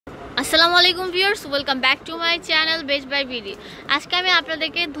আসসালামু আলাইকুম viewers, welcome back to my channel best by BD. আজকে আমি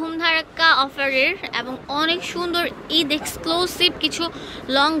আপনাদেরকে ধুমধারাক্কা অফারের এবং অনেক সুন্দর ঈদ এক্সক্লুসিভ কিছু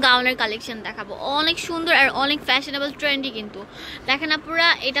লং গাউনের কালেকশন দেখাবো। অনেক সুন্দর আর অনেক ফ্যাশনেবল ট্রেন্ডি কিন্তু দেখেন আপনারা।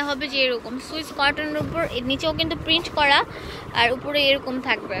 এটা হবে যে এরকম সুইস কটনের উপর, এর নিচেও কিন্তু প্রিন্ট করা আর উপরে এরকম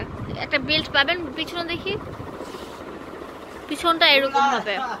থাকবে একটা বেল্ট পাবেন। পিছনে দেখি, পিছনটা এরকম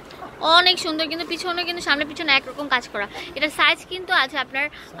হবে, অনেক সুন্দর কিন্তু পিছনে কিন্তু সামনে পিছনে একরকম কাজ করা। এটা সাইজ কিন্তু আছে আপনার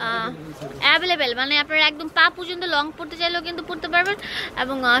অ্যাভেলেবেল, মানে আপনার একদম পা পর্যন্ত লং পড়তে চাইলেও কিন্তু পড়তে পারবেন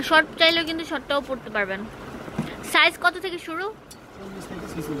এবং শর্ট চাইলেও কিন্তু শর্টটাও পড়তে পারবেন। সাইজ কত থেকে শুরু?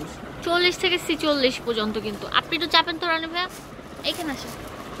 40 থেকে 46 পর্যন্ত। কিন্তু আপনি একটু চাপেন তো রানি ভাইয়া, এইখানে আসেন,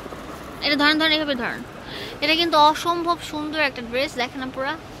 এটা ধরেন ধরেন এভাবে ধরেন। এটা কিন্তু অসম্ভব সুন্দর একটা ড্রেস, দেখেন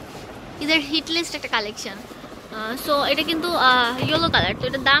পুরা ঈদের হিট লিস্ট একটা কালেকশন। সো এটা কিন্তু ইয়েলো কালার, তো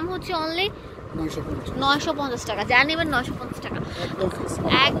এটার দাম হচ্ছে অনলি 950 টাকা। যা নেবেন 950 টাকা,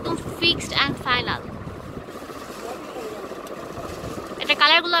 একদম ফিক্সড অ্যান্ড ফাইনাল। এটা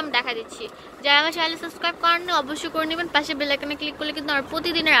কালারগুলো আমি দেখা দিচ্ছি। যারা আমার চ্যানেল সাবস্ক্রাইব করেন না অবশ্যই করে নেবেন, পাশে বেল আইকনে ক্লিক করলে কিন্তু আমার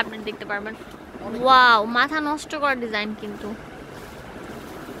প্রতিদিনের আপডেট দেখতে পারবেন। ওয়াও, মাথা নষ্ট করা ডিজাইন কিন্তু।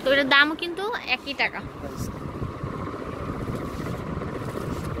 তো এটার দামও কিন্তু একই টাকা।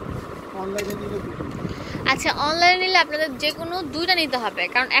 আচ্ছা, অনলাইনে নিলে আপনাদের যে কোনো দুইটা নিতে হবে,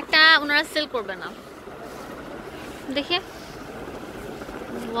 কারণ একটা ওনারা সেল করবে না। দেখে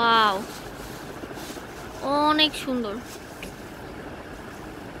ওয়াও, অনেক সুন্দর।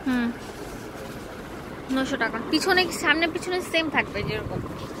 900 টাকা। পিছনে সামনে পিছনে সেম থাকবে, যেরকম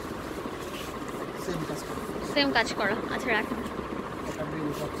সেম কাজ করা। আচ্ছা রাখেন,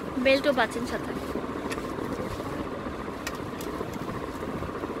 বেল্টও পাচ্ছেন সাথে।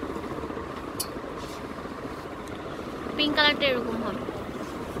 পিঙ্ক কালারটা এরকম হবে।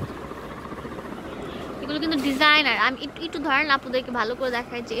 এগুলো কিন্তু ডিজাইনার। আমি একটু ধরেন আপুদেরকে ভালো করে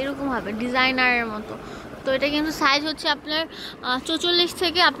দেখাই যে এরকম হবে ডিজাইনারের মতো। তো এটা কিন্তু সাইজ হচ্ছে আপনার 44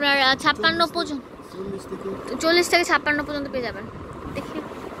 থেকে আপনার 56 পর্যন্ত, 40 থেকে 56 পর্যন্ত পেয়ে যাবেন। দেখি,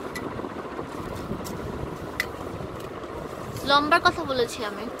 লম্বার কথা বলেছি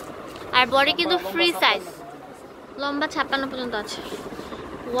আমি, আর বডি কিন্তু ফ্রি সাইজ, লম্বা 56 পর্যন্ত আছে।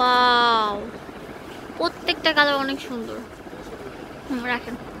 ওয়াও, প্রত্যেকটা কালার অনেক সুন্দর।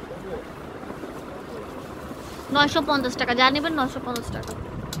 রাখেন 950 টাকা। যা নেবেন 950 টাকা।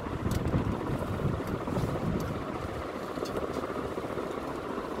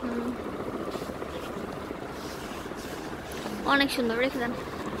 অনেক সুন্দর, রেখে দেন।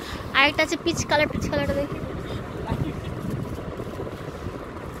 আরেকটা আছে পিচ কালার, পিচ কালারটা দেখি।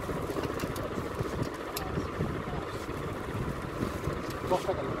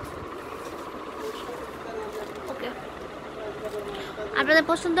 ওকে, আপনাদের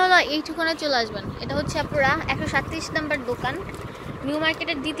পছন্দ হলো এই ঠিকানায় চলে আসবেন। এটা হচ্ছে আপনারা 137 নম্বর দোকান, নিউ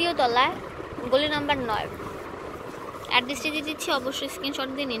মার্কেটের দ্বিতীয় তলায়, গলি নাম্বার 9। অ্যাড্রেসটি দিয়ে দিচ্ছি, অবশ্যই স্ক্রিনশট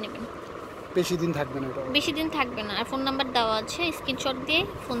দিয়ে নিয়ে নেবেন। বেশি দিন থাকবে না, বেশি দিন থাকবে না। আর ফোন নাম্বার দেওয়া আছে, স্ক্রিনশট দিয়ে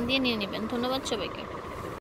ফোন দিয়ে নিয়ে নেবেন। ধন্যবাদ সবাইকে।